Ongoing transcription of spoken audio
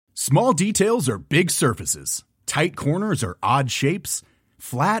Small details are big surfaces. Tight corners are odd shapes.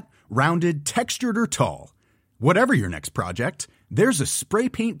 Flat, rounded, textured, or tall. Whatever your next project, there's a spray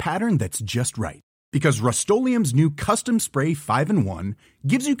paint pattern that's just right. Because Rust-Oleum's new Custom Spray 5-in-1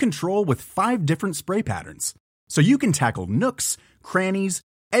 gives you control with 5 different spray patterns. So you can tackle nooks, crannies,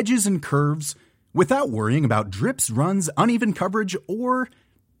 edges, and curves without worrying about drips, runs, uneven coverage, or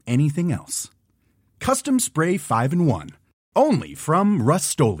anything else. Custom Spray 5-in-1. Only from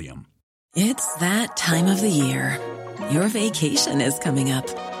Rust-Oleum. It's that time of the year. Your vacation is coming up.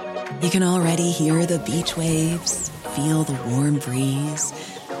 You can already hear the beach waves, feel the warm breeze,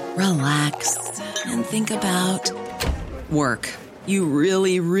 relax, and think about work. You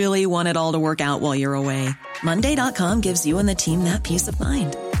really, really want it all to work out while you're away. Monday.com gives you and the team that peace of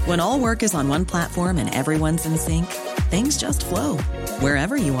mind. When all work is on one platform and everyone's in sync, things just flow.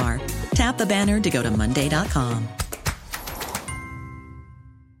 Wherever you are, tap the banner to go to Monday.com.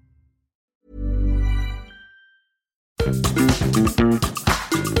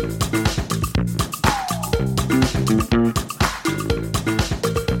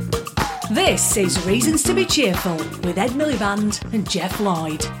 This is Reasons to be Cheerful with Ed Miliband and Jeff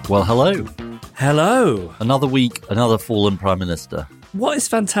Lloyd. Well, hello. Hello. Another week, another fallen Prime Minister. What is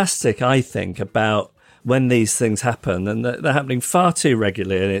fantastic, I think, about when these things happen, and they're happening far too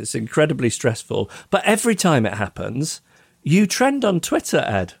regularly, and it's incredibly stressful, but every time it happens, you trend on Twitter,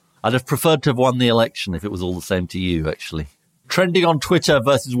 Ed. I'd have preferred to have won the election if it was all the same to you, actually. Trending on Twitter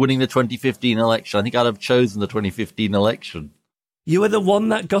versus winning the 2015 election. I think I'd have chosen the 2015 election. You were the one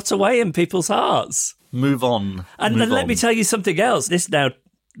that got away in people's hearts. Move on. And let me tell you something else. This now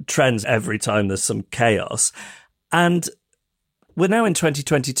trends every time there's some chaos. And we're now in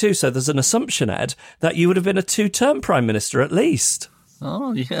 2022, so there's an assumption, Ed, that you would have been a 2-term Prime Minister at least.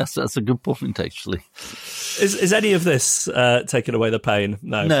 Oh, yes, that's a good point, actually. Is any of this taking away the pain?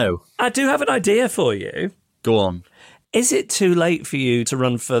 No. No. I do have an idea for you. Go on. Is it too late for you to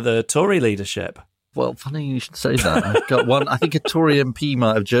run for the Tory leadership? Well, funny you should say that. I've got one. I think a Tory MP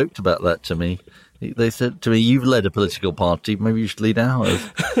might have joked about that to me. They said to me, "You've led a political party. Maybe you should lead ours."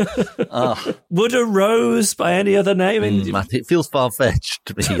 Would a Rose by any other name? It feels far-fetched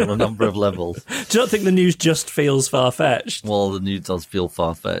to me on a number of levels. Do you not think the news just feels far-fetched? Well, the news does feel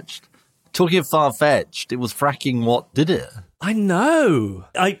far-fetched. Talking of far-fetched, it was fracking what did it? I know.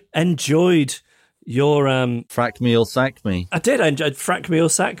 I enjoyed your Frack me or sack me. I did. I enjoyed Frack Me or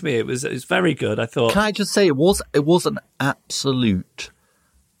Sack Me. It was very good, I thought. Can I just say it was an absolute...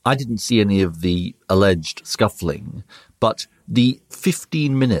 I didn't see any of the alleged scuffling, but the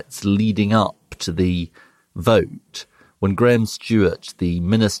 15 minutes leading up to the vote, when Graham Stewart, the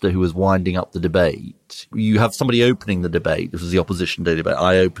minister who was winding up the debate, you have somebody opening the debate. This was the opposition day debate.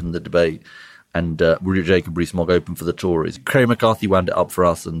 I opened the debate, and Jacob Rees-Mogg opened for the Tories. Craig McCarthy wound it up for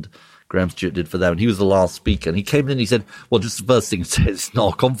us, and Graham Stewart did for them. And he was the last speaker. And he came in and he said, well, just the first thing it says, it's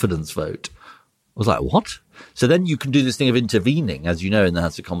not a confidence vote. I was like, what? So then you can do this thing of intervening, as you know, in the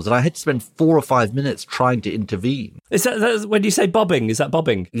House of Commons. And I had to spend 4 or 5 minutes trying to intervene. Is that when you say bobbing, is that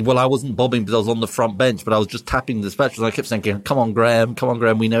bobbing? Well, I wasn't bobbing because I was on the front bench, but I was just tapping the spectrum. And I kept saying, come on, Graham,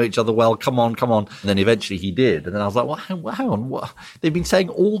 we know each other well, come on. And then eventually he did. And then I was like, well, hang on, what? They've been saying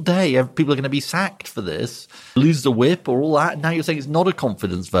all day people are going to be sacked for this, lose the whip or all that. And now you're saying it's not a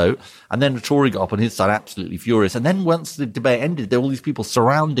confidence vote. And then the Tory got up on his side absolutely furious. And then once the debate ended, there were all these people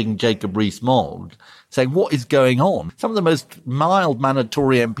surrounding Jacob Rees-Mogg saying, what is going on? Some of the most mild-mannered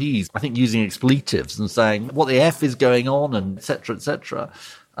Tory MPs, I think, using expletives and saying, what the F is going on, and et cetera, et cetera.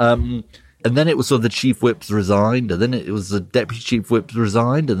 And then it was sort of the chief whips resigned, and then it was the deputy chief whips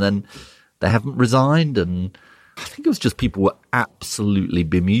resigned, and then they haven't resigned, and I think it was just people were absolutely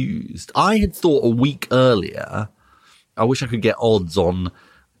bemused. I had thought a week earlier, I wish I could get odds on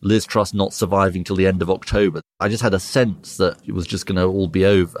Liz Truss not surviving till the end of October. I just had a sense that it was just going to all be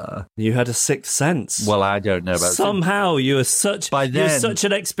over. You had a sixth sense. Well, I don't know about somehow you were such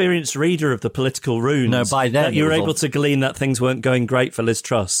an experienced reader of the political runes. No, by then that you were able to glean that things weren't going great for Liz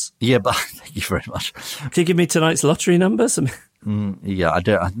Truss. Yeah, but thank you very much. Can you give me tonight's lottery numbers? Yeah, I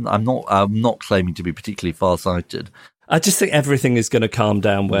don't. I'm not claiming to be particularly far-sighted. I just think everything is going to calm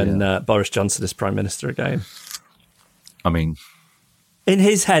down when Boris Johnson is Prime Minister again. I mean, in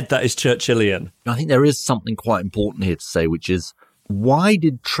his head, that is Churchillian. I think there is something quite important here to say, which is, why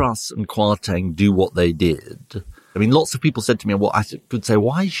did Truss and Kwarteng do what they did? I mean, lots of people said to me, well, I could say,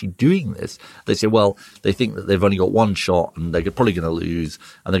 why is she doing this? They say, well, they think that they've only got one shot and they're probably going to lose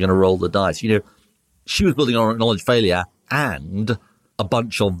and they're going to roll the dice. You know, she was building on acknowledged failure, and a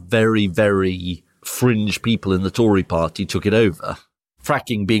bunch of very, very fringe people in the Tory party took it over.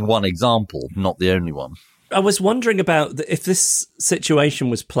 Fracking being one example, not the only one. I was wondering about if this situation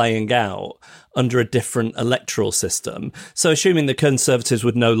was playing out under a different electoral system. So assuming the Conservatives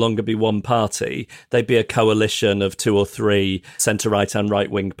would no longer be one party, they'd be a coalition of 2 or 3 centre-right and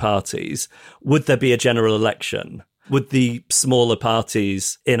right-wing parties. Would there be a general election? Would the smaller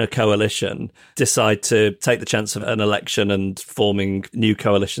parties in a coalition decide to take the chance of an election and forming new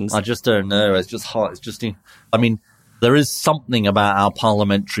coalitions? I just don't know. It's just hard. It's just, I mean, there is something about our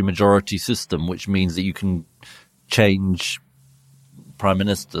parliamentary majority system which means that you can change prime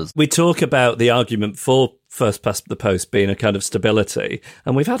ministers. We talk about the argument for first past the post being a kind of stability,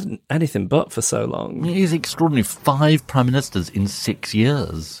 and we've had anything but for so long. It is extraordinary. 5 prime ministers in 6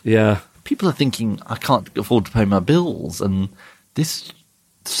 years. Yeah. People are thinking, I can't afford to pay my bills, and this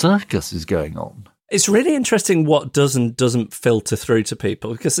circus is going on. It's really interesting what does and doesn't filter through to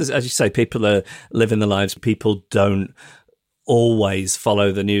people, because as you say, people are living their lives. People don't always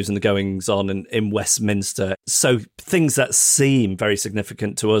follow the news and the goings on in Westminster. So things that seem very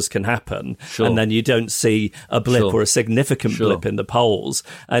significant to us can happen. Sure. And then you don't see a blip Sure. or a significant Sure. blip in the polls.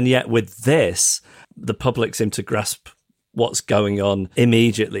 And yet with this, the public seem to grasp what's going on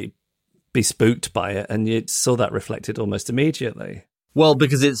immediately, be spooked by it. And you saw that reflected almost immediately. Well,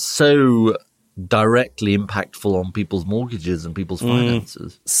 because it's so directly impactful on people's mortgages and people's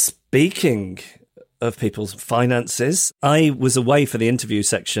finances. Speaking of people's finances, I was away for the interview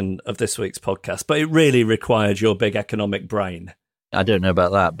section of this week's podcast, but it really required your big economic brain. I don't know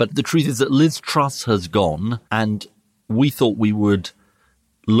about that. But the truth is that Liz Truss has gone, and we thought we would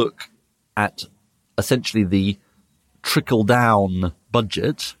look at essentially the trickle-down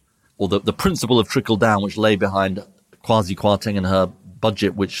budget, or the principle of trickle-down, which lay behind Kwasi Kwarteng and her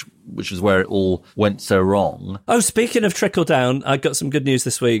budget, which is where it all went so wrong. Oh, speaking of trickle down, I got some good news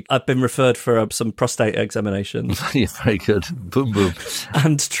this week. I've been referred for some prostate examinations. Yeah, very good. Boom, boom.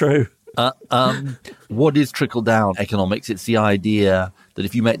 And true. What is trickle-down economics? It's the idea that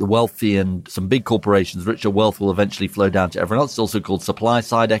if you make the wealthy and some big corporations richer, wealth will eventually flow down to everyone else. It's also called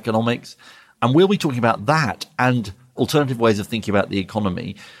supply-side economics. And we'll be talking about that and alternative ways of thinking about the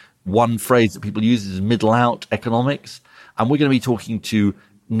economy. One phrase that people use is middle-out economics. And we're going to be talking to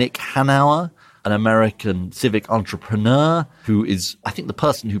Nick Hanauer, an American civic entrepreneur who is, I think, the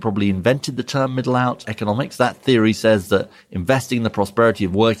person who probably invented the term middle-out economics. That theory says that investing in the prosperity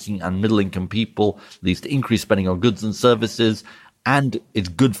of working and middle-income people leads to increased spending on goods and services, and it's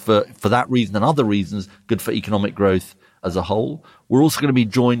good for that reason and other reasons, good for economic growth as a whole. We're also going to be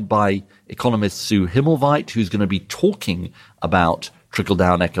joined by economist Sue Himmelweit, who's going to be talking about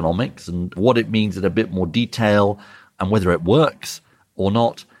trickle-down economics and what it means in a bit more detail and whether it works or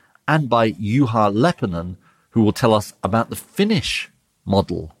not, and by Juha Leppänen, who will tell us about the Finnish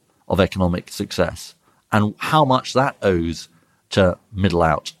model of economic success and how much that owes to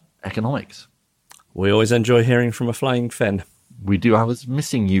middle-out economics. We always enjoy hearing from a flying Finn. We do. I was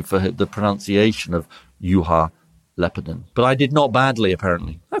missing you for the pronunciation of Juha Leppänen, but I did not badly,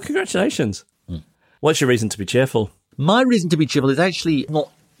 apparently. Oh, congratulations. What's your reason to be cheerful? My reason to be cheerful is actually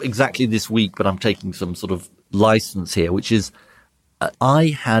not exactly this week, but I'm taking some sort of license here, which is I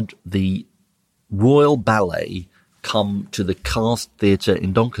had the Royal Ballet come to the Cast Theatre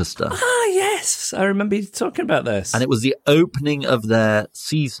in Doncaster. Ah, yes. I remember you talking about this. And it was the opening of their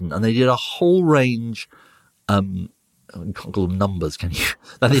season, and they did a whole range, you can't call them numbers, can you?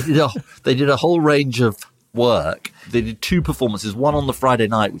 They did a whole range of work. They did 2 performances, one on the Friday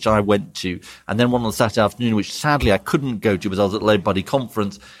night, which I went to, and then one on the Saturday afternoon, which sadly I couldn't go to because I was at the Labour Party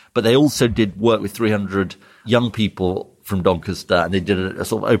conference. But they also did work with 300 young people from Doncaster, and they did a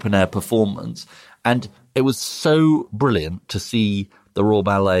sort of open-air performance. And it was so brilliant to see the Royal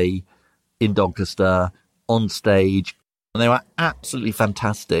Ballet in Doncaster on stage, and they were absolutely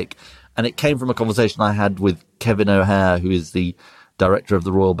fantastic. And it came from a conversation I had with Kevin O'Hare, who is the director of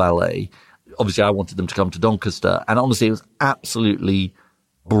the Royal Ballet. Obviously, I wanted them to come to Doncaster, and honestly, it was absolutely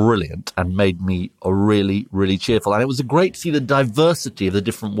brilliant and made me really, really cheerful. And it was great to see the diversity of the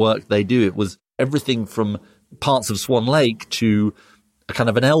different work they do. It was everything from parts of Swan Lake to a kind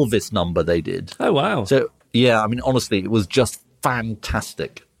of an Elvis number they did. Oh, wow. So, yeah, I mean, honestly, it was just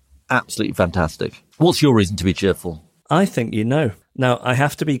fantastic. Absolutely fantastic. What's your reason to be cheerful? I think you know. Now, I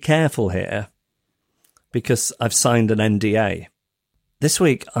have to be careful here because I've signed an NDA. This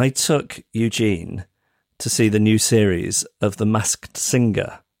week, I took Eugene to see the new series of The Masked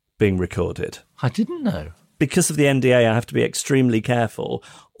Singer being recorded. I didn't know. Because of the NDA, I have to be extremely careful.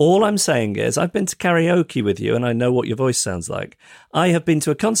 All I'm saying is I've been to karaoke with you and I know what your voice sounds like. I have been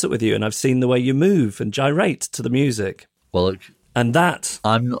to a concert with you and I've seen the way you move and gyrate to the music. Well, look, and that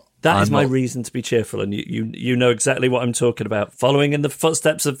is my reason to be cheerful. And you know exactly what I'm talking about. Following in the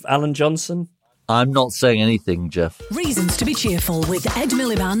footsteps of Alan Johnson. I'm not saying anything, Jeff. Reasons to be cheerful with Ed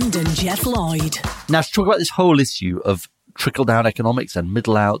Miliband and Jeff Lloyd. Now, to talk about this whole issue of trickle-down economics and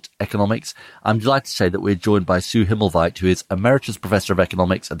middle-out economics, I'm delighted to say that we're joined by Sue Himmelweit, who is Emeritus Professor of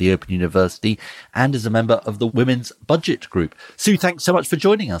Economics at the Open University and is a member of the Women's Budget Group. Sue, thanks so much for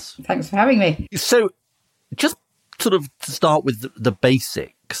joining us. Thanks for having me. So, just sort of to start with the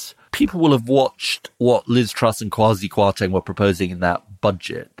basics, people will have watched what Liz Truss and Kwasi Kwarteng were proposing in that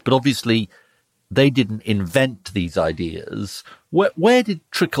budget, but obviously they didn't invent these ideas. Where did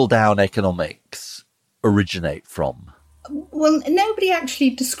trickle-down economics originate from? Well, nobody actually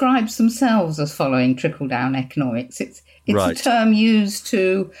describes themselves as following trickle-down economics. It's right. A term used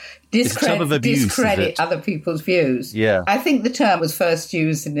to discredit other people's views. Yeah. I think the term was first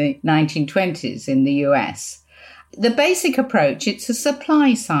used in the 1920s in the US. The basic approach, it's a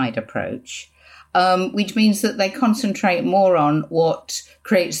supply-side approach, which means that they concentrate more on what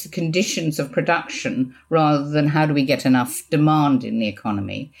creates the conditions of production rather than how do we get enough demand in the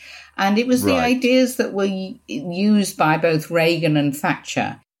economy. And it was the ideas that were used by both Reagan and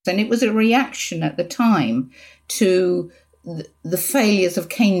Thatcher. And it was a reaction at the time to the failures of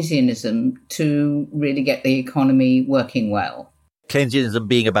Keynesianism to really get the economy working well. Keynesianism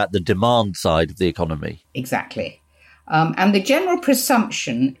being about the demand side of the economy. Exactly. And the general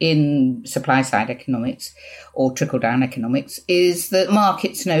presumption in supply-side economics or trickle-down economics is that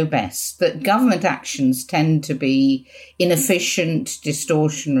markets know best, that government actions tend to be inefficient,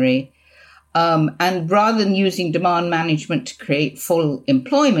 distortionary, and rather than using demand management to create full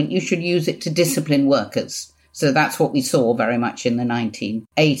employment, you should use it to discipline workers. So that's what we saw very much in the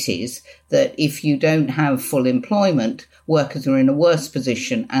 1980s, that if you don't have full employment, workers are in a worse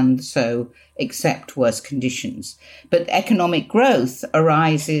position and so accept worse conditions. But economic growth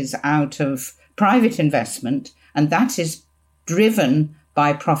arises out of private investment, and that is driven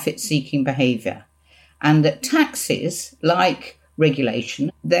by profit-seeking behaviour. And that taxes, like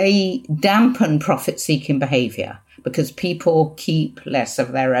regulation, they dampen profit-seeking behaviour because people keep less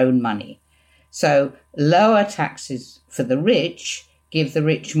of their own money. So lower taxes for the rich give the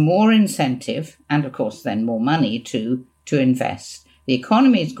rich more incentive and, of course, then more money to invest. The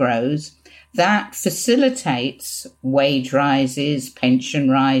economy grows. That facilitates wage rises,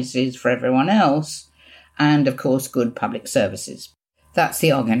 pension rises for everyone else, and, of course, good public services. That's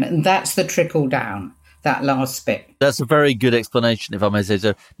the argument, and that's the trickle down, that last bit. That's a very good explanation, if I may say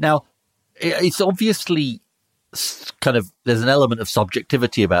so. Now, it's obviously kind of, there's an element of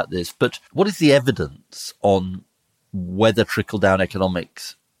subjectivity about this, but what is the evidence on whether trickle-down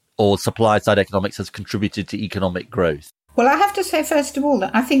economics or supply-side economics has contributed to economic growth? Well, I have to say, first of all,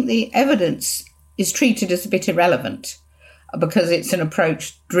 that I think the evidence is treated as a bit irrelevant because it's an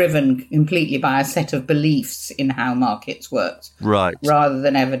approach driven completely by a set of beliefs in how markets work, right, rather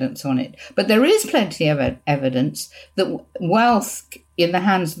than evidence on it. But there is plenty of evidence that wealth in the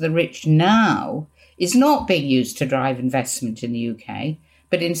hands of the rich now is not being used to drive investment in the UK,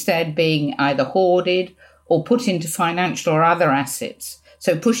 but instead being either hoarded or put into financial or other assets,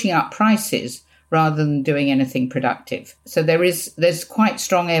 so pushing up prices rather than doing anything productive. So there's quite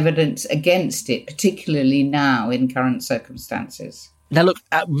strong evidence against it, particularly now in current circumstances. Now, look,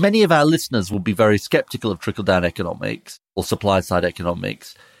 many of our listeners will be very sceptical of trickle-down economics or supply-side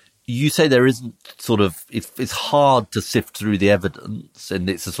economics. You say there isn't it's hard to sift through the evidence and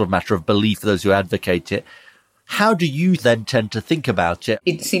it's a sort of matter of belief for those who advocate it. How do you then tend to think about it?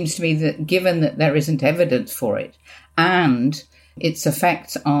 It seems to me that given that there isn't evidence for it and its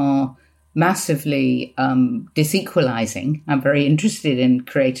effects are massively disequalizing. I'm very interested in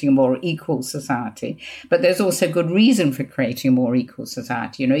creating a more equal society, but there's also good reason for creating a more equal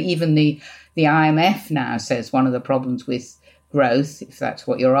society. You know, even the IMF now says one of the problems with growth, if that's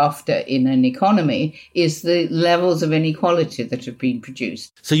what you're after in an economy, is the levels of inequality that have been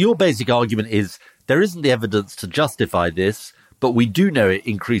produced. So your basic argument is there isn't the evidence to justify this, but we do know it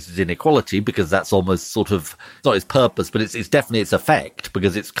increases inequality because that's almost sort of not its purpose, but it's definitely its effect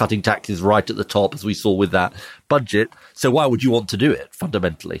because it's cutting taxes right at the top, as we saw with that budget. So why would you want to do it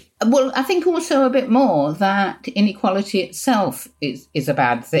fundamentally? Well, I think also a bit more that inequality itself is a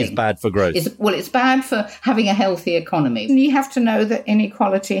bad thing. It's bad for growth. It's bad for having a healthy economy. And you have to know that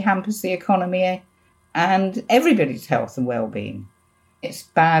inequality hampers the economy and everybody's health and well-being. It's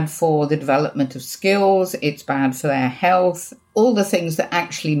bad for the development of skills. It's bad for their health, all the things that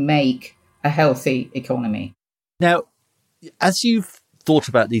actually make a healthy economy. Now, as you've thought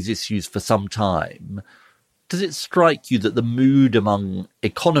about these issues for some time, does it strike you that the mood among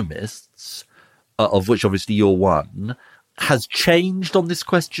economists, of which obviously you're one, has changed on this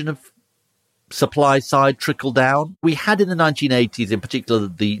question of supply side trickle down. We had in the 1980s, in particular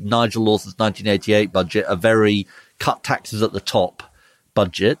the Nigel Lawson's 1988 budget, a very cut taxes at the top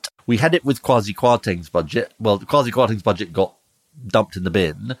budget. We had it with Kwasi Kwarteng's budget. Well, Kwasi Kwarteng's budget got dumped in the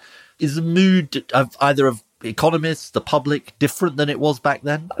bin. Is the mood of either of economists, the public, different than it was back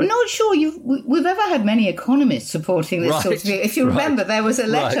then? I'm not sure we've ever had many economists supporting this sort of view. If you remember, there was a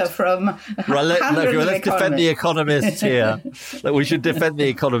letter from let's defend the economists here. We should defend the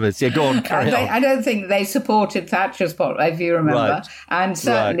economists. Yeah, go on, carry on. I don't think they supported Thatcher's policy, if you remember, and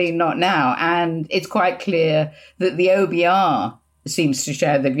certainly not now. And it's quite clear that the OBR seems to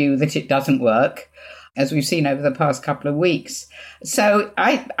share the view that it doesn't work, as we've seen over the past couple of weeks. So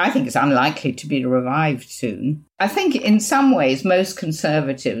I think it's unlikely to be revived soon. I think in some ways most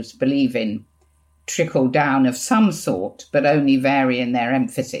Conservatives believe in trickle down of some sort, but only vary in their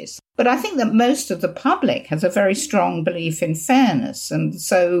emphasis. But I think that most of the public has a very strong belief in fairness and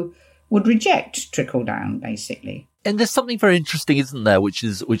so would reject trickle down, basically. And there's something very interesting, isn't there, which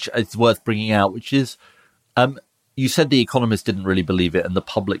is worth bringing out, which is you said the economists didn't really believe it and the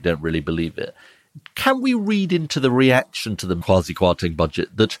public don't really believe it. Can we read into the reaction to the Kwasi Kwarteng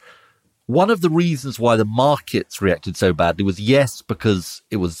budget that one of the reasons why the markets reacted so badly was, yes, because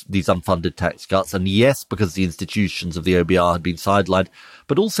it was these unfunded tax cuts, and yes, because the institutions of the OBR had been sidelined,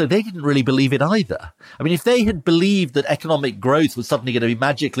 but also they didn't really believe it either. I mean, if they had believed that economic growth was suddenly going to be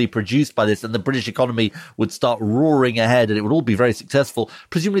magically produced by this and the British economy would start roaring ahead and it would all be very successful,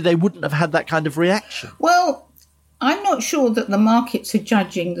 presumably they wouldn't have had that kind of reaction. Well, I'm not sure that the markets are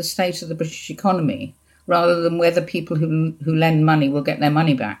judging the state of the British economy rather than whether people who lend money will get their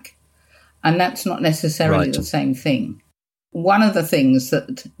money back. And that's not necessarily the same thing. One of the things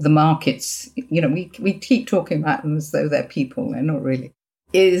that the markets, we keep talking about them as though they're people, they're not really,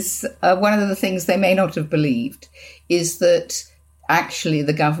 is one of the things they may not have believed is that actually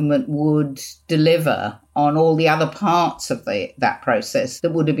the government would deliver on all the other parts of that process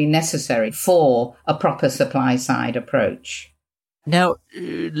that would have been necessary for a proper supply side approach. Now,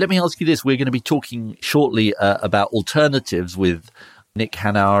 let me ask you this. We're going to be talking shortly about alternatives with Nick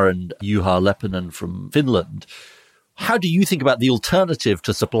Hanauer and Juha Leppänen from Finland. How do you think about the alternative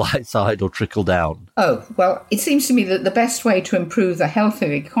to supply side or trickle down? Oh, well, it seems to me that the best way to improve the health of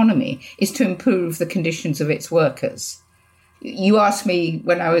the economy is to improve the conditions of its workers. You asked me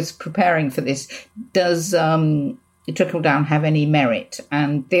when I was preparing for this, does trickle down have any merit?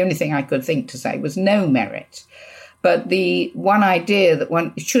 And the only thing I could think to say was no merit. But the one idea that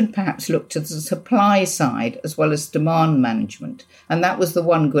one should perhaps look to the supply side as well as demand management. And that was the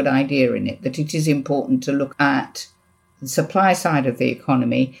one good idea in it, that it is important to look at the supply side of the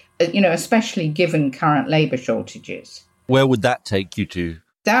economy, especially given current labour shortages. Where would that take you to?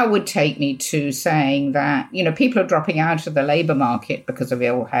 That would take me to saying that, people are dropping out of the labour market because of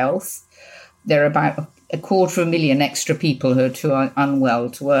ill health. There are about 250,000 extra people who are too unwell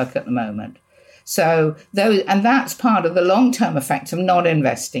to work at the moment. So and that's part of the long-term effect of not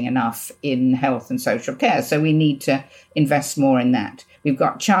investing enough in health and social care. So we need to invest more in that. We've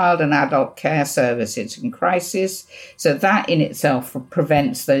got child and adult care services in crisis. So that in itself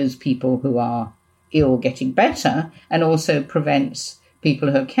prevents those people who are ill getting better and also prevents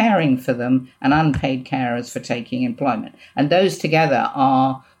people who are caring for them and unpaid carers for taking employment. And those together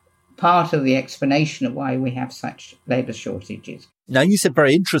are part of the explanation of why we have such labour shortages. Now, you said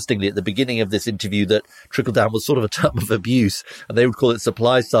very interestingly at the beginning of this interview that trickle down was sort of a term of abuse and they would call it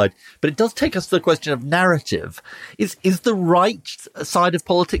supply side. But it does take us to the question of narrative. Is the right side of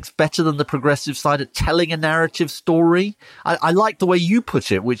politics better than the progressive side at telling a narrative story? I like the way you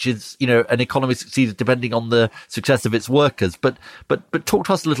put it, which is, an economy succeeds depending on the success of its workers. But talk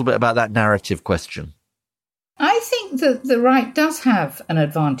to us a little bit about that narrative question. I think that the right does have an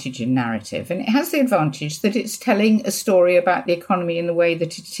advantage in narrative, and it has the advantage that it's telling a story about the economy in the way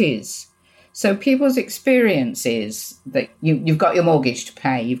that it is. So people's experience is that you've got your mortgage to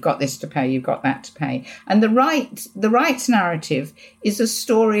pay, you've got this to pay, you've got that to pay. And the right's narrative is a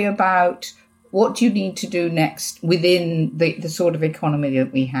story about what you need to do next within the sort of economy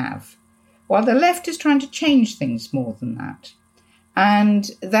that we have, while the left is trying to change things more than that. And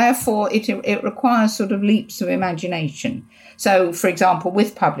therefore, it requires sort of leaps of imagination. So, for example,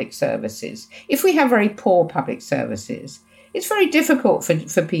 with public services, if we have very poor public services, it's very difficult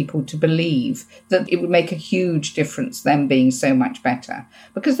for people to believe that it would make a huge difference them being so much better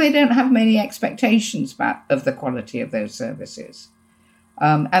because they don't have many expectations of the quality of those services.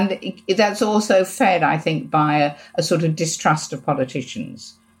 And that's also fed, I think, by a sort of distrust of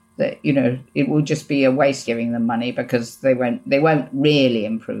politicians. That, it will just be a waste giving them money because they won't really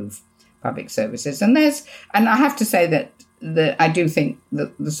improve public services. And I have to say that I do think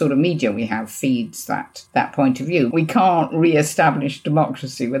that the sort of media we have feeds that point of view. We can't re-establish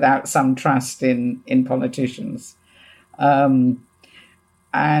democracy without some trust in politicians. And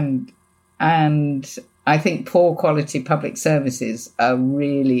I think poor quality public services are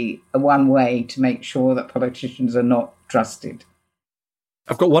really one way to make sure that politicians are not trusted.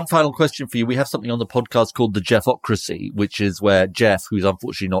 I've got one final question for you. We have something on the podcast called the Jeffocracy, which is where Jeff, who's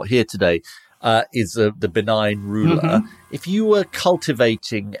unfortunately not here today, is the benign ruler. Mm-hmm. If you were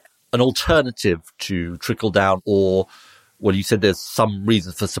cultivating an alternative to trickle down, or, well, you said there's some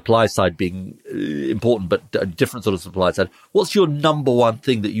reason for supply side being important, but a different sort of supply side, what's your number one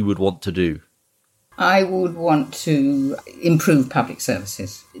thing that you would want to do? I would want to improve public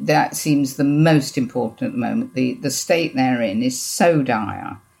services. That seems the most important at the moment. The state they're in is so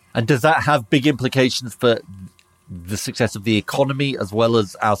dire. And does that have big implications for the success of the economy as well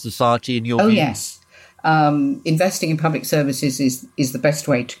as our society in your view? Oh, yes. Investing in public services is the best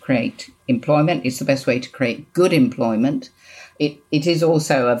way to create employment. It's the best way to create good employment. It is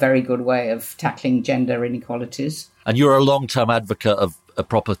also a very good way of tackling gender inequalities. And you're a long-term advocate of a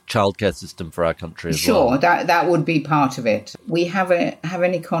proper childcare system for our country as well. Sure, that would be part of it. We have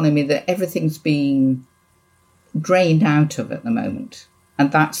an economy that everything's being drained out of at the moment.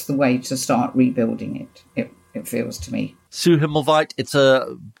 And that's the way to start rebuilding it feels to me. Sue Himmelweit, it's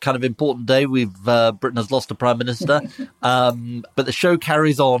a kind of important day. Britain has lost a prime minister, but the show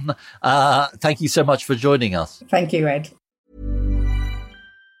carries on. Thank you so much for joining us. Thank you, Ed.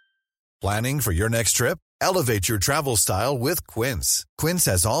 Planning for your next trip? Elevate your travel style with Quince. Quince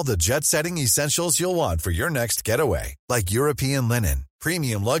has all the jet-setting essentials you'll want for your next getaway, like European linen,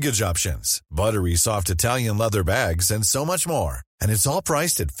 premium luggage options, buttery soft Italian leather bags, and so much more. And it's all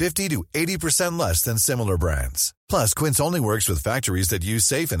priced at 50 to 80% less than similar brands. Plus, Quince only works with factories that use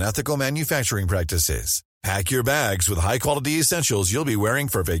safe and ethical manufacturing practices. Pack your bags with high-quality essentials you'll be wearing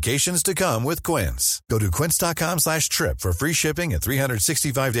for vacations to come with Quince. Go to quince.com/trip for free shipping and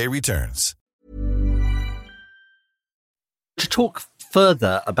 365-day returns. To talk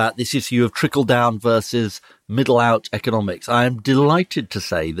further about this issue of trickle-down versus middle-out economics, I am delighted to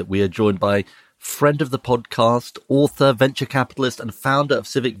say that we are joined by friend of the podcast, author, venture capitalist, and founder of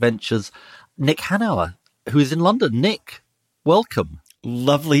Civic Ventures, Nick Hanauer, who is in London. Nick, welcome.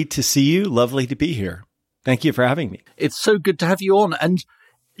 Lovely to see you. Lovely to be here. Thank you for having me. It's so good to have you on. And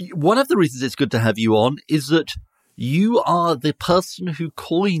one of the reasons it's good to have you on is that you are the person who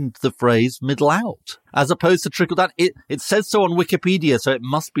coined the phrase middle out, as opposed to trickle down. It says so on Wikipedia, so it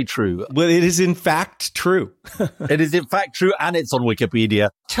must be true. Well, it is in fact true. It is in fact true, and it's on Wikipedia.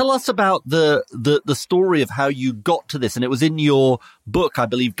 Tell us about the story of how you got to this. And it was in your book, I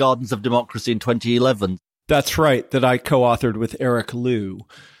believe, Gardens of Democracy in 2011. That's right, that I co-authored with Eric Liu.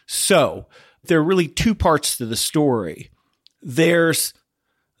 So there are really two parts to the story. There's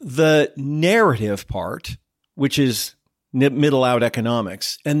the narrative part, which is middle out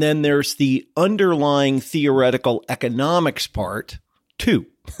economics. And then there's the underlying theoretical economics part too.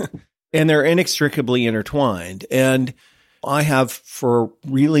 And they're inextricably intertwined. And I have for a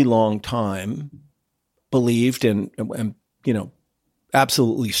really long time believed and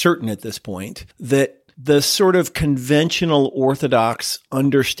absolutely certain at this point that the sort of conventional orthodox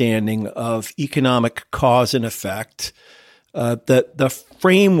understanding of economic cause and effect, the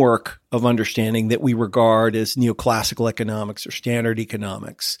framework of understanding that we regard as neoclassical economics or standard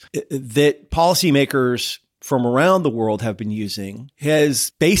economics, that policymakers from around the world have been using,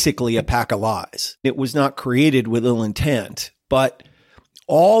 is basically a pack of lies. It was not created with ill intent, but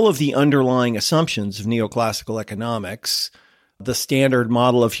all of the underlying assumptions of neoclassical economics, the standard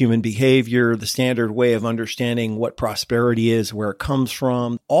model of human behavior, the standard way of understanding what prosperity is, where it comes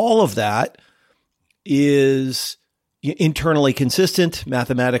from, all of that is internally consistent,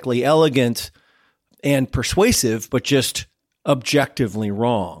 mathematically elegant, and persuasive, but just objectively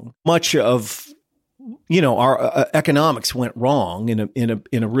wrong. Much of, our economics went wrong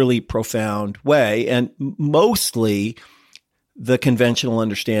in a really profound way, and mostly the conventional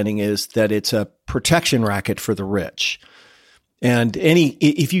understanding is that it's a protection racket for the rich. And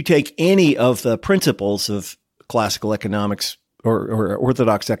if you take any of the principles of classical economics or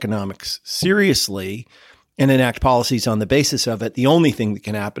orthodox economics seriously and enact policies on the basis of it, the only thing that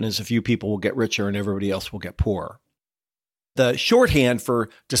can happen is a few people will get richer and everybody else will get poorer. The shorthand for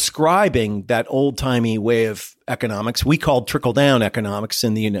describing that old-timey way of economics, we called trickle-down economics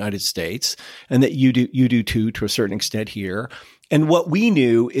in the United States, and that you do too, to a certain extent here. And what we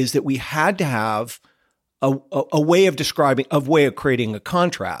knew is that we had to have a way of creating a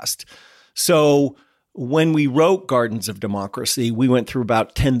contrast. So when we wrote Gardens of Democracy, we went through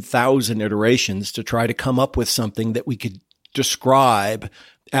about 10,000 iterations to try to come up with something that we could describe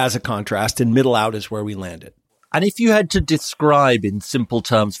as a contrast, and middle out is where we landed. And if you had to describe in simple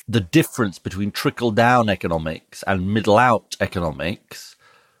terms the difference between trickle-down economics and middle-out economics,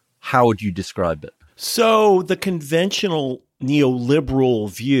 how would you describe it? So the conventional neoliberal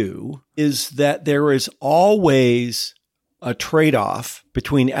view is that there is always a trade-off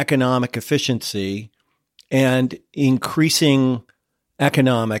between economic efficiency and increasing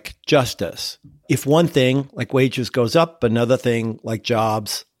economic justice. If one thing, like wages, goes up, another thing, like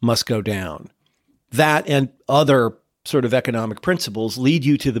jobs, must go down. That and other sort of economic principles lead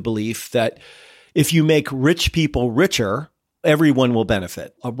you to the belief that if you make rich people richer, everyone will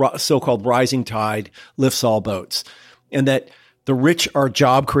benefit. A so-called rising tide lifts all boats. And that the rich are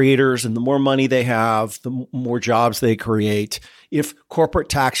job creators, and the more money they have, the more jobs they create. If corporate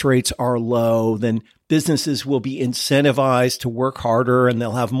tax rates are low, then businesses will be incentivized to work harder, and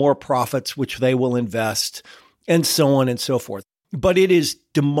they'll have more profits, which they will invest, and so on and so forth. But it is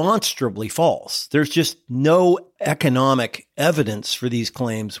demonstrably false. There's just no economic evidence for these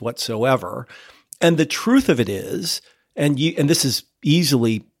claims whatsoever. And the truth of it is, and this is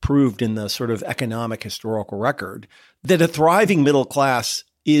easily proved in the sort of economic historical record, that a thriving middle class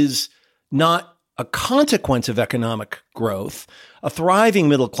is not a consequence of economic growth. A thriving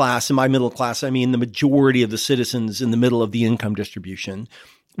middle class, and by middle class, I mean the majority of the citizens in the middle of the income distribution,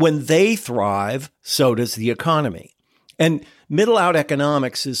 when they thrive, so does the economy. And middle out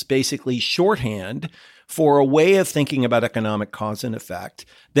economics is basically shorthand for a way of thinking about economic cause and effect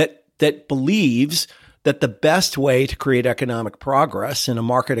that believes that the best way to create economic progress in a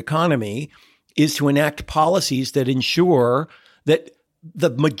market economy is to enact policies that ensure that the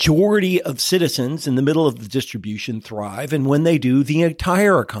majority of citizens in the middle of the distribution thrive. And when they do, the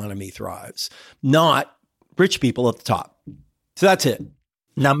entire economy thrives, not rich people at the top. So that's it.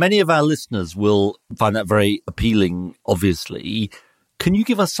 Now, many of our listeners will find that very appealing, obviously. Can you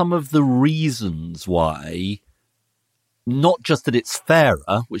give us some of the reasons why, not just that it's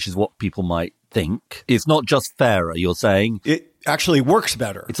fairer, which is what people might think, it's not just fairer, you're saying? It actually works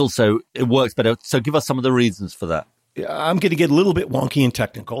better. It works better. So give us some of the reasons for that. I'm going to get a little bit wonky and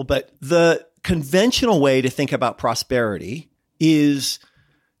technical, but the conventional way to think about prosperity is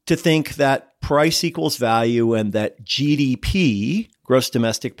to think that price equals value and that GDP, gross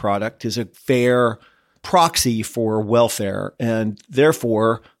domestic product, is a fair proxy for welfare. And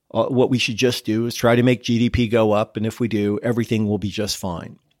therefore, what we should just do is try to make GDP go up. And if we do, everything will be just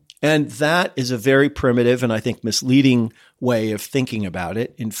fine. And that is a very primitive and I think misleading way of thinking about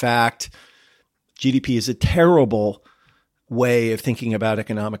it. In fact, GDP is a terrible way of thinking about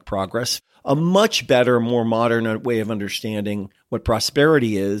economic progress. A much better, more modern way of understanding what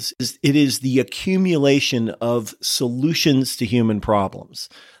prosperity is it is the accumulation of solutions to human problems.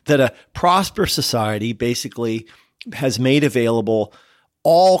 That a prosperous society basically has made available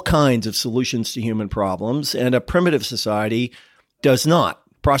all kinds of solutions to human problems, and a primitive society does not.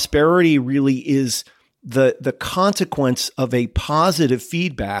 Prosperity really is the consequence of a positive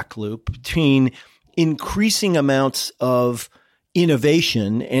feedback loop between increasing amounts of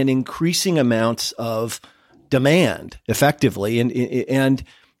innovation and increasing amounts of demand effectively. And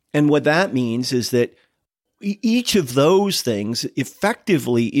what that means is that each of those things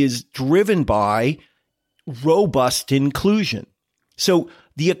effectively is driven by robust inclusion. So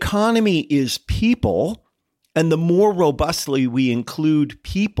the economy is people, and the more robustly we include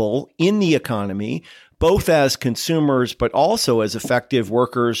people in the economy, both as consumers, but also as effective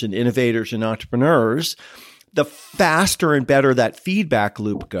workers and innovators and entrepreneurs, the faster and better that feedback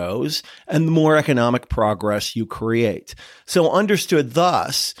loop goes and the more economic progress you create. So understood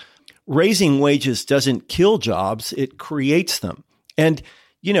thus, raising wages doesn't kill jobs, it creates them. And,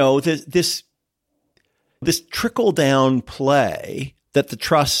 you know, this trickle-down play that the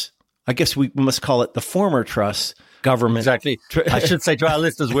Truss, I guess we must call it the former Truss government. Exactly. I should say to our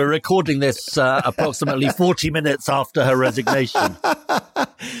listeners, we're recording this approximately 40 minutes after her resignation.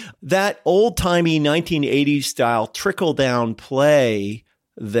 That old-timey 1980s style trickle-down play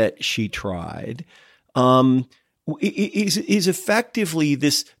that she tried is effectively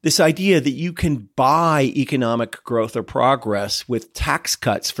this idea that you can buy economic growth or progress with tax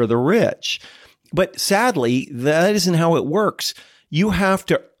cuts for the rich. But sadly, that isn't how it works. You have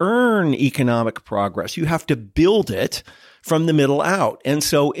to earn economic progress. You have to build it from the middle out. And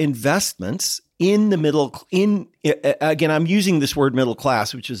so investments in the middle, again, I'm using this word middle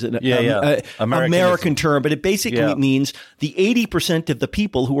class, which is an American term, but it basically means the 80% of the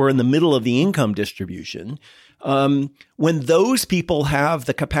people who are in the middle of the income distribution. When those people have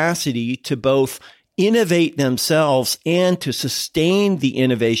the capacity to both innovate themselves and to sustain the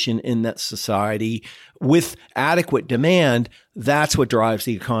innovation in that society with adequate demand, that's what drives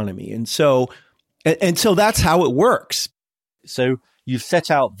the economy. And so that's how it works. So you've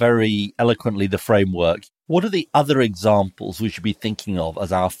set out very eloquently the framework. What are the other examples we should be thinking of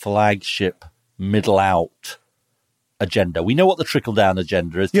as our flagship middle out agenda? We know what the trickle down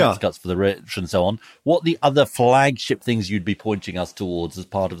agenda is, tax cuts for the rich and so on. What are the other flagship things you'd be pointing us towards as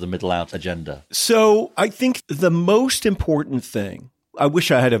part of the middle out agenda? So I think the most important thing, I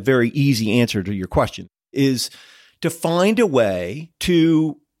wish I had a very easy answer to your question, is to find a way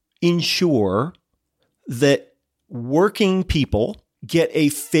to ensure that working people get a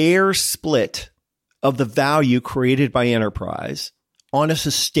fair split of the value created by enterprise on a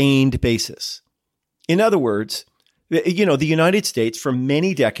sustained basis. In other words, you know, the United States for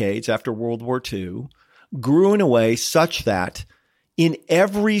many decades after World War II grew in a way such that in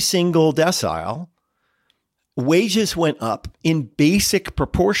every single decile, wages went up in basic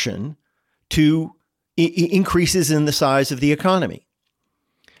proportion to increases in the size of the economy.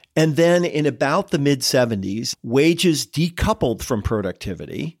 And then in about the mid-70s, wages decoupled from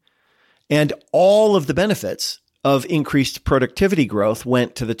productivity, and all of the benefits of increased productivity growth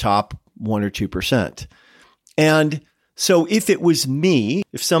went to the top 1 or 2%. And so if it was me,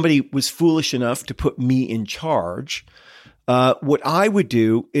 if somebody was foolish enough to put me in charge, what I would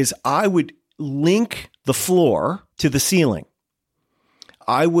do is I would link the floor to the ceiling.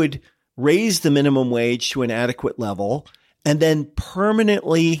 I would raise the minimum wage to an adequate level and then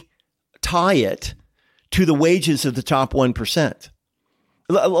permanently tie it to the wages of the top 1%.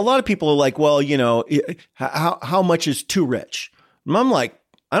 A lot of people are like, well, you know, how much is too rich? And I'm like,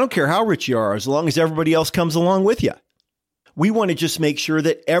 I don't care how rich you are, as long as everybody else comes along with you. We want to just make sure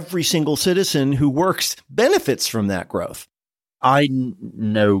that every single citizen who works benefits from that growth. I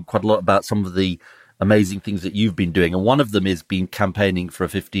know quite a lot about some of the amazing things that you've been doing. And one of them is been campaigning for a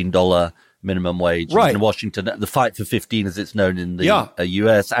 $15 minimum wage in Washington, the fight for 15 as it's known in the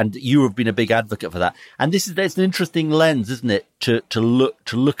US. And you have been a big advocate for that. And there's an interesting lens, isn't it, to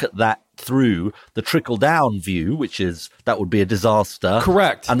look at that through the trickle down view, which is that would be a disaster.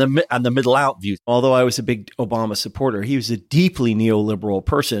 Correct. And the middle out view. Although I was a big Obama supporter, he was a deeply neoliberal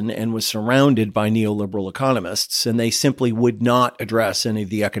person and was surrounded by neoliberal economists, and they simply would not address any of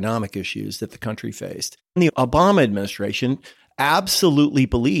the economic issues that the country faced. And the Obama administration absolutely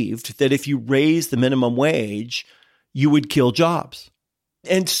believed that if you raise the minimum wage, you would kill jobs.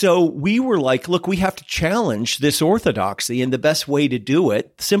 And so we were like, look, we have to challenge this orthodoxy. And the best way to do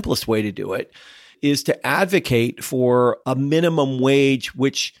it, the simplest way to do it, is to advocate for a minimum wage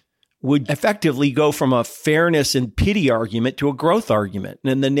which would effectively go from a fairness and pity argument to a growth argument.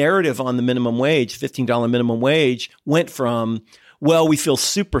 And the narrative on the minimum wage, $15 minimum wage, went from, well, we feel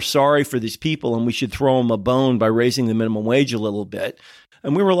super sorry for these people and we should throw them a bone by raising the minimum wage a little bit.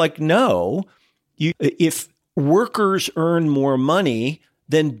 And we were like, no, if workers earn more money,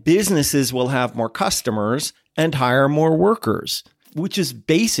 then businesses will have more customers and hire more workers, which is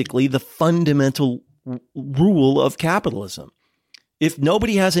basically the fundamental rule of capitalism. If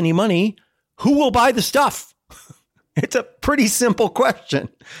nobody has any money, who will buy the stuff? It's a pretty simple question.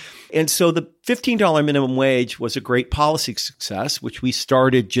 And so the $15 minimum wage was a great policy success, which we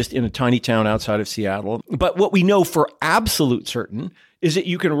started just in a tiny town outside of Seattle. But what we know for absolute certain is that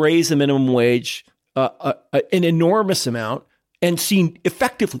you can raise the minimum wage an enormous amount and see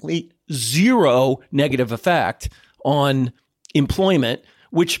effectively zero negative effect on employment,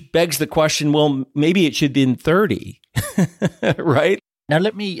 which begs the question, well, maybe it should be in 30, right? Now,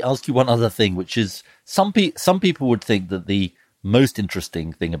 let me ask you one other thing, which is some people would think that the most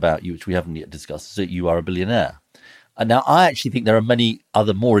interesting thing about you, which we haven't yet discussed, is that you are a billionaire. And now, I actually think there are many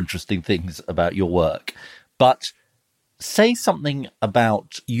other more interesting things about your work. But say something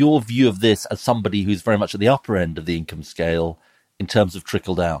about your view of this as somebody who's very much at the upper end of the income scale in terms of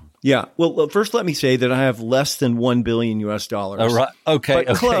trickle down. Yeah. Well, first let me say that I have less than $1 billion US. Oh, right. Okay.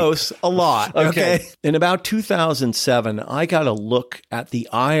 But close, a lot. Okay. In about 2007, I got a look at the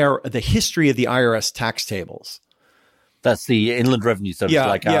history of the IRS tax tables. That's the Inland Revenue Service,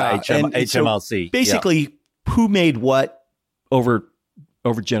 HMRC. So basically, who made what over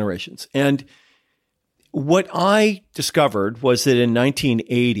generations. And what I discovered was that in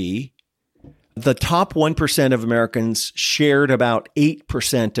 1980, the top 1% of Americans shared about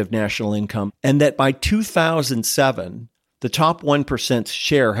 8% of national income, and that by 2007, the top 1%'s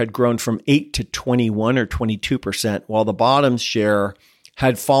share had grown from 8 to 21 or 22%, while the bottom's share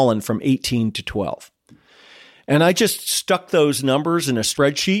had fallen from 18 to 12. And I just stuck those numbers in a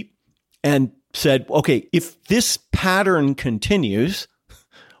spreadsheet and said, okay, if this pattern continues,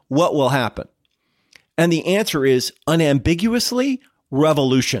 what will happen? And the answer is unambiguously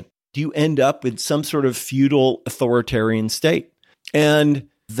revolution. Do you end up with some sort of feudal authoritarian state? And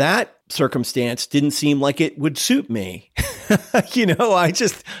that circumstance didn't seem like it would suit me.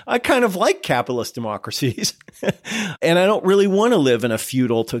 I kind of like capitalist democracies and I don't really want to live in a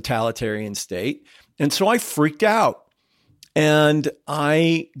feudal totalitarian state. And so I freaked out and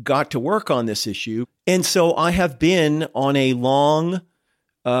I got to work on this issue. And so I have been on a long,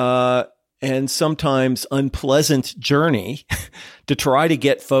 and sometimes unpleasant journey to try to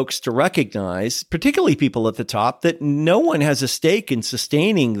get folks to recognize, particularly people at the top, that no one has a stake in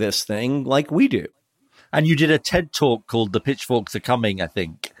sustaining this thing like we do. And you did a TED talk called The Pitchforks Are Coming, I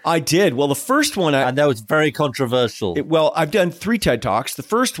think. I did. Well, the first one... and that was very controversial. I've done 3 TED Talks. The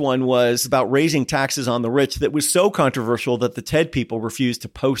first one was about raising taxes on the rich that was so controversial that the TED people refused to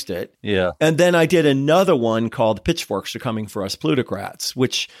post it. Yeah. And then I did another one called Pitchforks Are Coming for Us Plutocrats,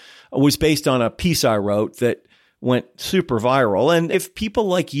 which was based on a piece I wrote that went super viral. And if people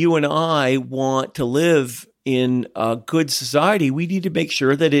like you and I want to live in a good society, we need to make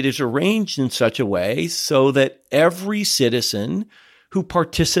sure that it is arranged in such a way so that every citizen who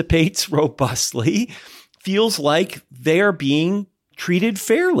participates robustly feels like they're being treated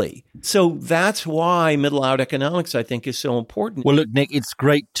fairly. So that's why middle out economics, I think, is so important. Well, look, Nick, it's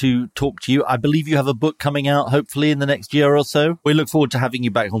great to talk to you. I believe you have a book coming out, hopefully, in the next year or so. We look forward to having you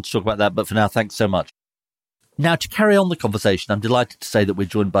back on to talk about that. But for now, thanks so much. Now, to carry on the conversation, I'm delighted to say that we're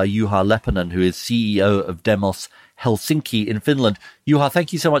joined by Juha Leppänen, who is CEO of Demos Helsinki in Finland. Juha,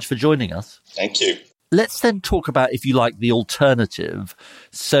 thank you so much for joining us. Thank you. Let's then talk about, if you like, the alternative.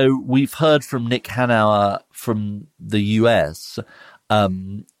 So we've heard from Nick Hanauer from the US,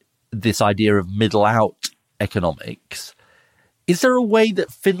 this idea of middle out economics. Is there a way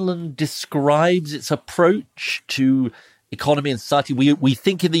that Finland describes its approach to economy and society? We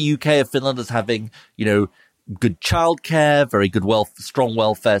think in the UK of Finland as having, good childcare, very good strong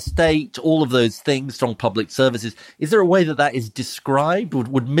welfare state, all of those things, strong public services. Is there a way that is described?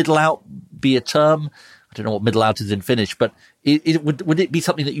 Would middle out be a term? I don't know what middle out is in Finnish, but would it be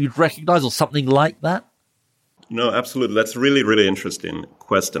something that you'd recognize or something like that? No, absolutely. That's a really, really interesting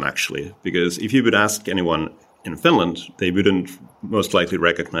question, actually, because if you would ask anyone in Finland, they wouldn't most likely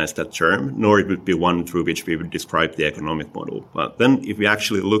recognize that term, nor it would be one through which we would describe the economic model. But then if we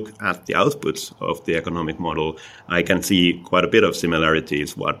actually look at the outputs of the economic model, I can see quite a bit of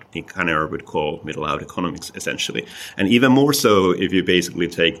similarities, what Nick Hanauer would call middle out economics, essentially. And even more so if you basically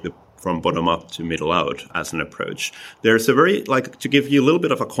take the from bottom up to middle out as an approach. There's a to give you a little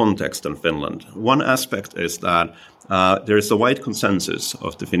bit of a context on Finland. One aspect is that there is a wide consensus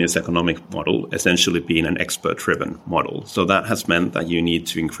of the Finnish economic model essentially being an expert-driven model. So that has meant that you need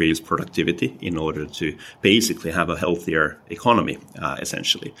to increase productivity in order to basically have a healthier economy,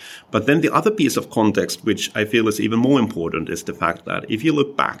 essentially. But then the other piece of context, which I feel is even more important, is the fact that if you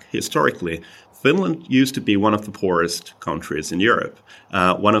look back historically, Finland used to be one of the poorest countries in Europe,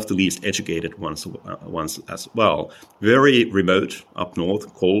 one of the least educated ones as well. Very remote, up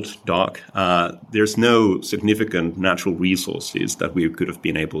north, cold, dark. There's no significant natural resources that we could have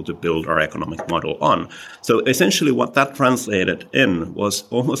been able to build our economic model on. So essentially what that translated in was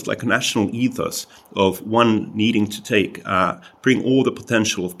almost like a national ethos of one needing to bring all the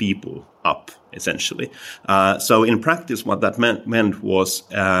potential of people up, essentially. So in practice, what that meant was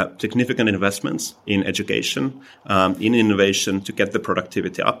significant investments in education, in innovation to get the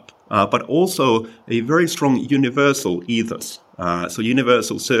productivity up, but also a very strong universal ethos. So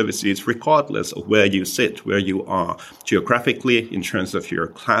universal services, regardless of where you sit, where you are geographically, in terms of your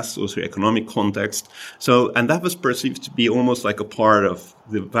class, socioeconomic context. And that was perceived to be almost like a part of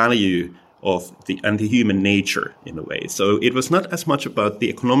the value of the human nature in a way. So it was not as much about the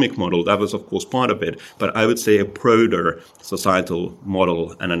economic model, that was of course part of it, but I would say a broader societal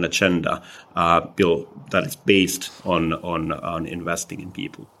model and an agenda built that is based on investing in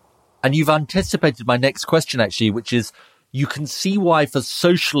people. And you've anticipated my next question, actually, which is, you can see why for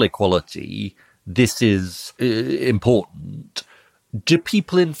social equality this is important. Do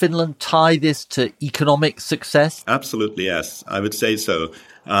people in Finland tie this to economic success? Absolutely, yes. I would say so.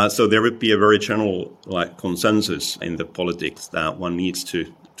 So there would be a very general consensus in the politics that one needs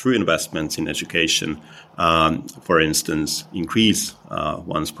to, through investments in education, for instance, increase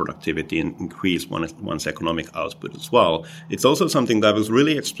one's productivity and increase one's economic output as well. It's also something that was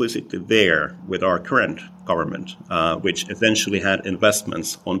really explicitly there with our current government, which essentially had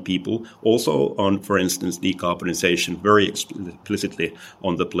investments on people, also on, for instance, decarbonization very explicitly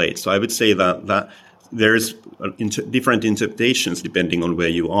on the plate. So I would say that there's different interpretations depending on where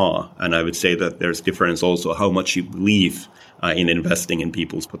you are. And I would say that there's difference also how much you believe in investing in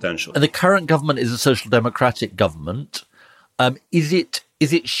people's potential. And the current government is a social democratic government. Is it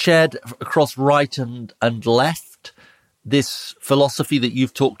shared across right and left, this philosophy that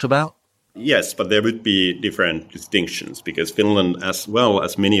you've talked about? Yes, but there would be different distinctions because Finland, as well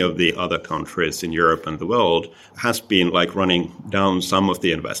as many of the other countries in Europe and the world, has been running down some of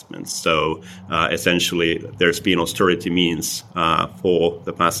the investments. So essentially, there's been austerity means for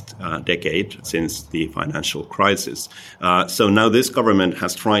the past decade since the financial crisis. So now this government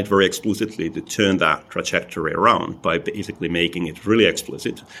has tried very explicitly to turn that trajectory around by basically making it really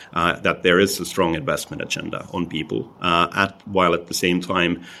explicit that there is a strong investment agenda on people, while at the same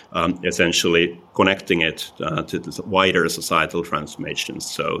time essentially connecting it to the wider societal transformations.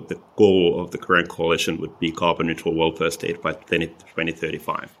 So the goal of the current coalition would be carbon neutral welfare state by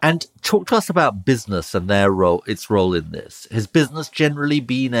 2035. And talk to us about business and its role in this. Has business generally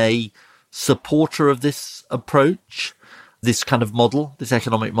been a supporter of this approach, this kind of model, this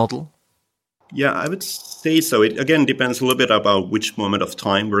economic model? Yeah, I would say so. It, again, depends a little bit about which moment of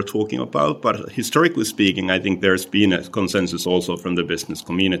time we're talking about. But historically speaking, I think there's been a consensus also from the business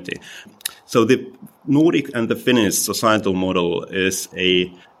community. So the Nordic and the Finnish societal model is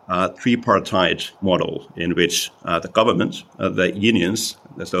a tripartite model in which the government, the unions,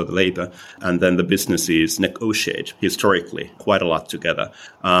 so the labor, and then the businesses negotiate historically quite a lot together.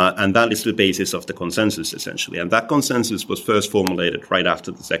 And that is the basis of the consensus, essentially. And that consensus was first formulated right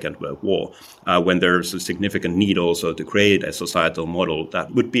after the Second World War, when there was a significant need also to create a societal model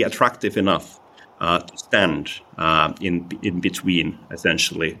that would be attractive enough to stand in between,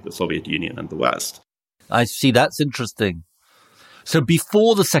 essentially, the Soviet Union and the West. I see. That's interesting. So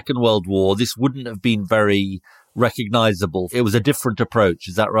before the Second World War, this wouldn't have been very recognizable. It was a different approach.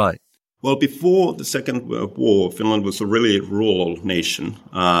 Is that right? Well, before the Second World War, Finland was a really rural nation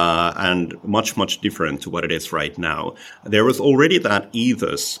and much, much different to what it is right now. There was already that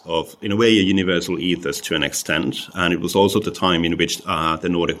ethos of, in a way, a universal ethos to an extent. And it was also the time in which the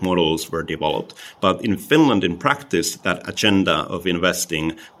Nordic models were developed. But in Finland, in practice, that agenda of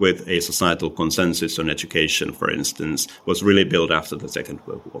investing with a societal consensus on education, for instance, was really built after the Second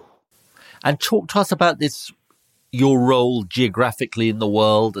World War. And talk to us about this, your role geographically in the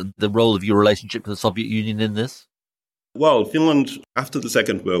world and the role of your relationship to the Soviet Union in this? Well, Finland, after the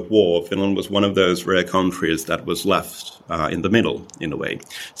Second World War, Finland was one of those rare countries that was left in the middle, in a way.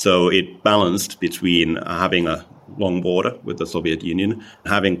 So it balanced between having a long border with the Soviet Union,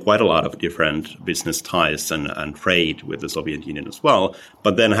 having quite a lot of different business ties and trade with the Soviet Union as well,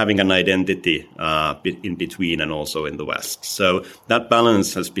 but then having an identity in between and also in the West. So that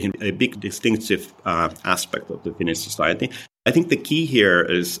balance has been a big distinctive aspect of the Finnish society. I think the key here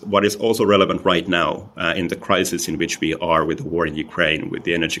is what is also relevant right now in the crisis in which we are with the war in Ukraine, with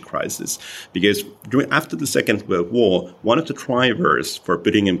the energy crisis. Because after the Second World War, one of the drivers for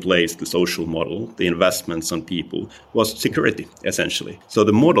putting in place the social model, the investments on people, was security, essentially. So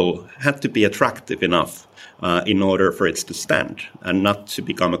the model had to be attractive enough in order for it to stand and not to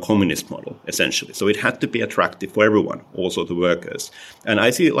become a communist model, essentially. So it had to be attractive for everyone, also the workers. And I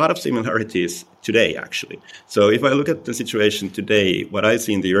see a lot of similarities today, actually. So if I look at the situation today, what I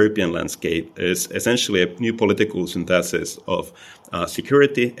see in the European landscape is essentially a new political synthesis of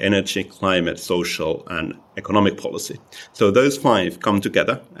security, energy, climate, social, and economic policy. So those five come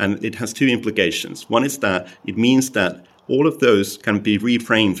together, and it has two implications. One is that it means that all of those can be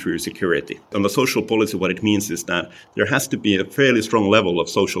reframed through security. On the social policy, what it means is that there has to be a fairly strong level of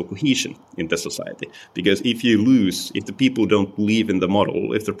social cohesion in the society. Because if the people don't believe in the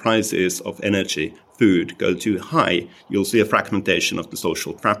model, if the prices of energy, food go too high, you'll see a fragmentation of the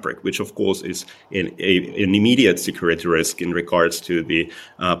social fabric, which of course is an immediate security risk in regards to the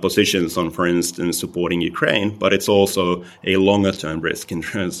positions on, for instance, supporting Ukraine, but it's also a longer-term risk in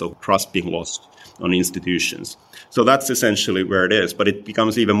terms of trust being lost on institutions. So that's essentially where it is. But it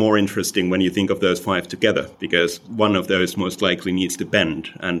becomes even more interesting when you think of those five together, because one of those most likely needs to bend.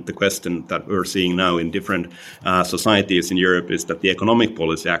 And the question that we're seeing now in different societies in Europe is that the economic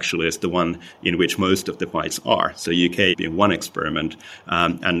policy actually is the one in which most of the fights are. So UK being one experiment,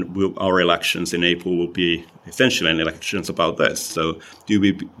 and our elections in April will be essentially elections about this. So do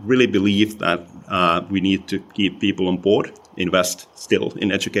we really believe that we need to keep people on board, invest still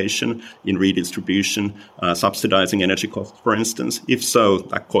in education, in redistribution, subsidizing energy costs, for instance? If so,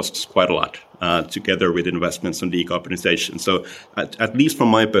 that costs quite a lot, together with investments on decarbonization. So at least from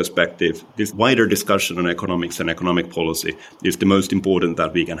my perspective, this wider discussion on economics and economic policy is the most important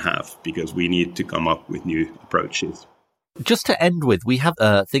that we can have, because we need to come up with new approaches. Just to end with, we have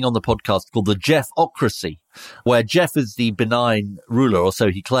a thing on the podcast called the Jeff-ocracy, where Jeff is the benign ruler, or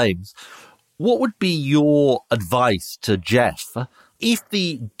so he claims. What would be your advice to Jeff if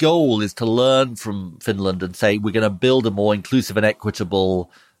the goal is to learn from Finland and say we're going to build a more inclusive and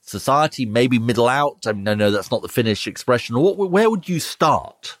equitable society, maybe middle out? I mean, I know that's not the Finnish expression. Where would you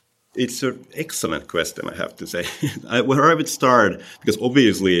start? It's an excellent question, I have to say. Where I would start, because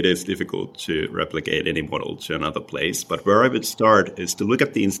obviously it is difficult to replicate any model to another place, but where I would start is to look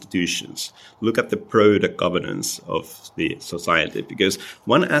at the institutions, look at the product governance of the society, because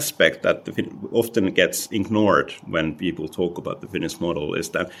one aspect that often gets ignored when people talk about the Finnish model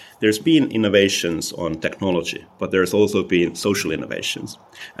is that there's been innovations on technology, but there's also been social innovations.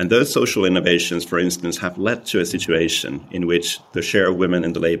 And those social innovations, for instance, have led to a situation in which the share of women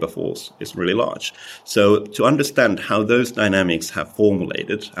in the labor force is really large. So to understand how those dynamics have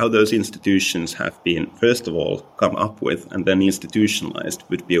formulated, how those institutions have been, first of all, come up with and then institutionalized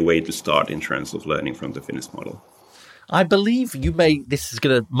would be a way to start in terms of learning from the Finnish model. I believe this is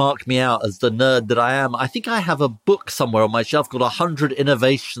going to mark me out as the nerd that I am. I think I have a book somewhere on my shelf called 100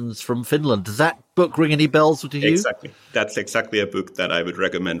 Innovations from Finland. Does that book ring any bells to you? Exactly. That's exactly a book that I would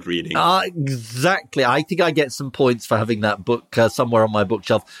recommend reading. Exactly. I think I get some points for having that book somewhere on my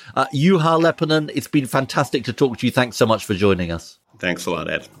bookshelf. Juha Leppänen, it's been fantastic to talk to you. Thanks so much for joining us. Thanks a lot,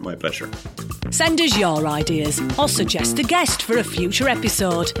 Ed. My pleasure. Send us your ideas or suggest a guest for a future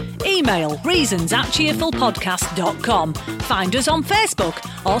episode. Email reasons@cheerfulpodcast.com. Find us on Facebook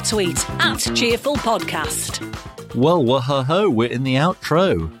or tweet @cheerfulpodcast. Well, whoa-ho-ho, we're in the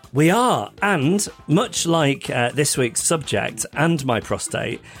outro. We are, and much like this week's subject and my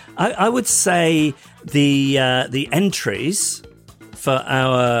prostate, I would say the entries for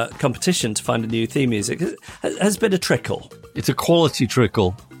our competition to find a new theme music has been a trickle. It's a quality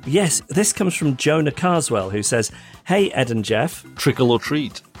trickle. Yes, this comes from Jonah Carswell, who says, "Hey, Ed and Jeff." Trickle or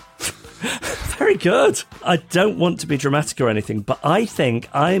treat. Very good. I don't want to be dramatic or anything, but I think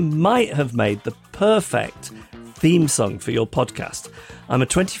I might have made the perfect theme song for your podcast. I'm a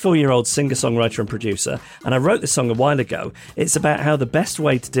 24-year-old singer-songwriter and producer, and I wrote this song a while ago. It's about how the best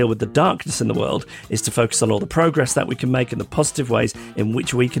way to deal with the darkness in the world is to focus on all the progress that we can make and the positive ways in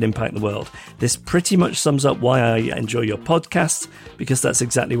which we can impact the world. This pretty much sums up why I enjoy your podcast, because that's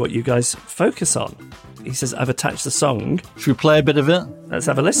exactly what you guys focus on. He says, I've attached the song. Should we play a bit of it? Let's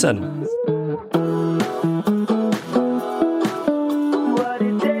have a listen.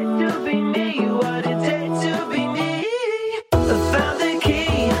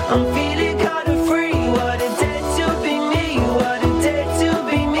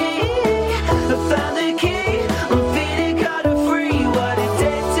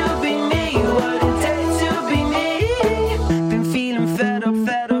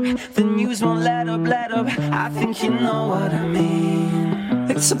 You know what I mean.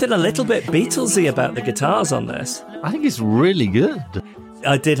 There's something a little bit Beatlesy about the guitars on this. I think it's really good.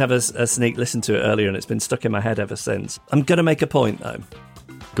 I did have a sneak listen to it earlier and it's been stuck in my head ever since. I'm going to make a point though.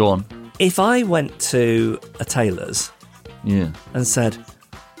 Go on. If I went to a tailor's and said,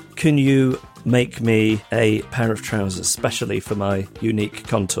 can you make me a pair of trousers specially for my unique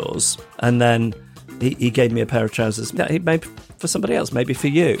contours? And then he gave me a pair of trousers that he made for somebody else, maybe for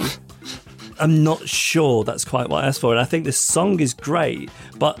you. I'm not sure that's quite what I asked for. And I think this song is great,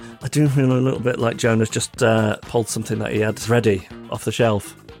 but I do feel a little bit like Jonah's just pulled something that he had ready off the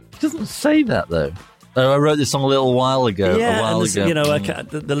shelf. He doesn't say that, though. I wrote this song a little while ago. You know,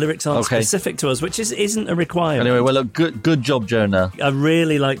 the lyrics aren't specific to us, which isn't a requirement. Anyway, well, look, good job, Jonah. I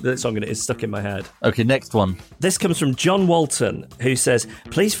really like the song and it is stuck in my head. Okay, next one. This comes from John Walton, who says,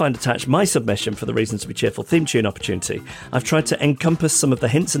 please find attached my submission for the Reasons to be Cheerful theme tune opportunity. I've tried to encompass some of the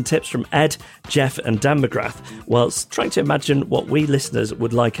hints and tips from Ed, Jeff and Dan McGrath, whilst trying to imagine what we listeners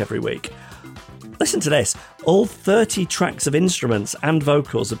would like every week. Listen to this. All 30 tracks of instruments and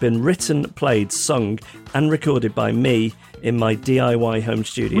vocals have been written, played, sung and recorded by me in my DIY home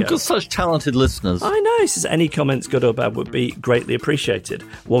studio. We've got such talented listeners. I know. He says any comments, good or bad, would be greatly appreciated.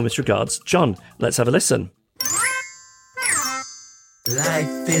 Warmest regards, John. Let's have a listen.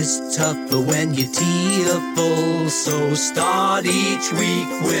 Life is tougher when you're tearful, so start each week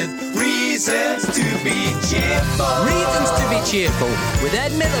with Reasons to be Cheerful. Reasons to be Cheerful with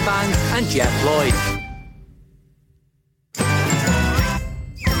Ed Miliband and Jeff Lloyd.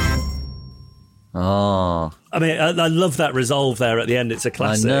 Oh. I mean, I love that resolve there at the end. It's a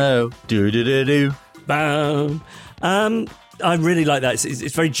classic. I know. Do-do-do-do. Bam. I really like that.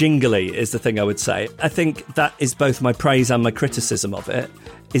 It's very jingly, is the thing I would say. I think that is both my praise and my criticism of it.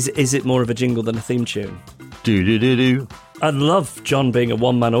 Is it more of a jingle than a theme tune? Do-do-do-do. I love John being a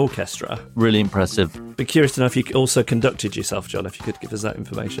one-man orchestra. Really impressive. Be curious to know if you also conducted yourself, John, if you could give us that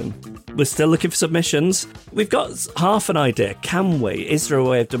information. We're still looking for submissions. We've got half an idea. Can we? Is there a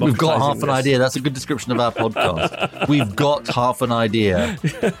way of democratising We've got half this? an idea. That's a good description of our podcast. We've got half an idea.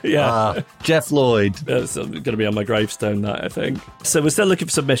 Yeah. Jeff Lloyd. That's going to be on my gravestone, that, I think. So we're still looking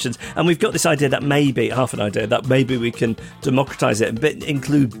for submissions. And we've got this idea that maybe, half an idea, that maybe we can democratise it and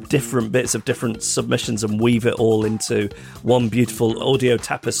include different bits of different submissions and weave it all into one beautiful audio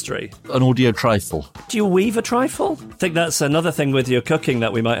tapestry. An audio trifle. Do you weave a trifle? I think that's another thing with your cooking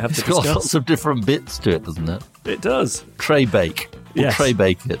that we might have to It's got discuss. lots of different bits to it, doesn't it? It does. Tray bake. We'll Yes. tray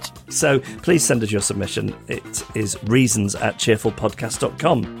bake it. So please send us your submission. It is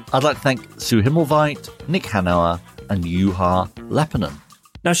reasons@cheerfulpodcast.com. I'd like to thank Sue Himmelweit, Nick Hanauer, and Juha Leppänen.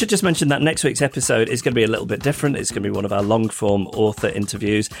 Now, I should just mention that next week's episode is going to be a little bit different. It's going to be one of our long-form author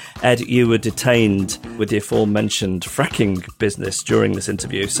interviews. Ed, you were detained with the aforementioned fracking business during this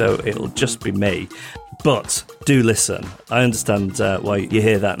interview, so it'll just be me. But do listen. I understand why you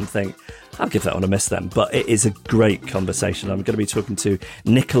hear that and think, I'll give that one a miss then. But it is a great conversation. I'm going to be talking to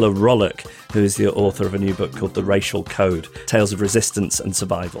Nicola Rollock, who is the author of a new book called The Racial Code, Tales of Resistance and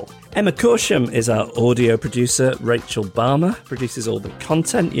Survival. Emma Corsham is our audio producer. Rachel Balmer produces all the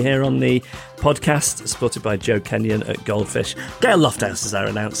content you hear on the podcast, supported by Joe Kenyon at Goldfish. Gail Lofthouse is our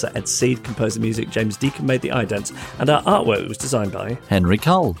announcer. Ed Seed composed the music. James Deacon made the idents. And our artwork was designed by Henry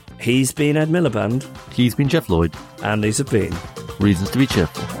Cole. He's been Ed Miliband. He's been Jeff Lloyd. And these have been Reasons to be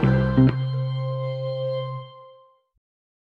Cheerful.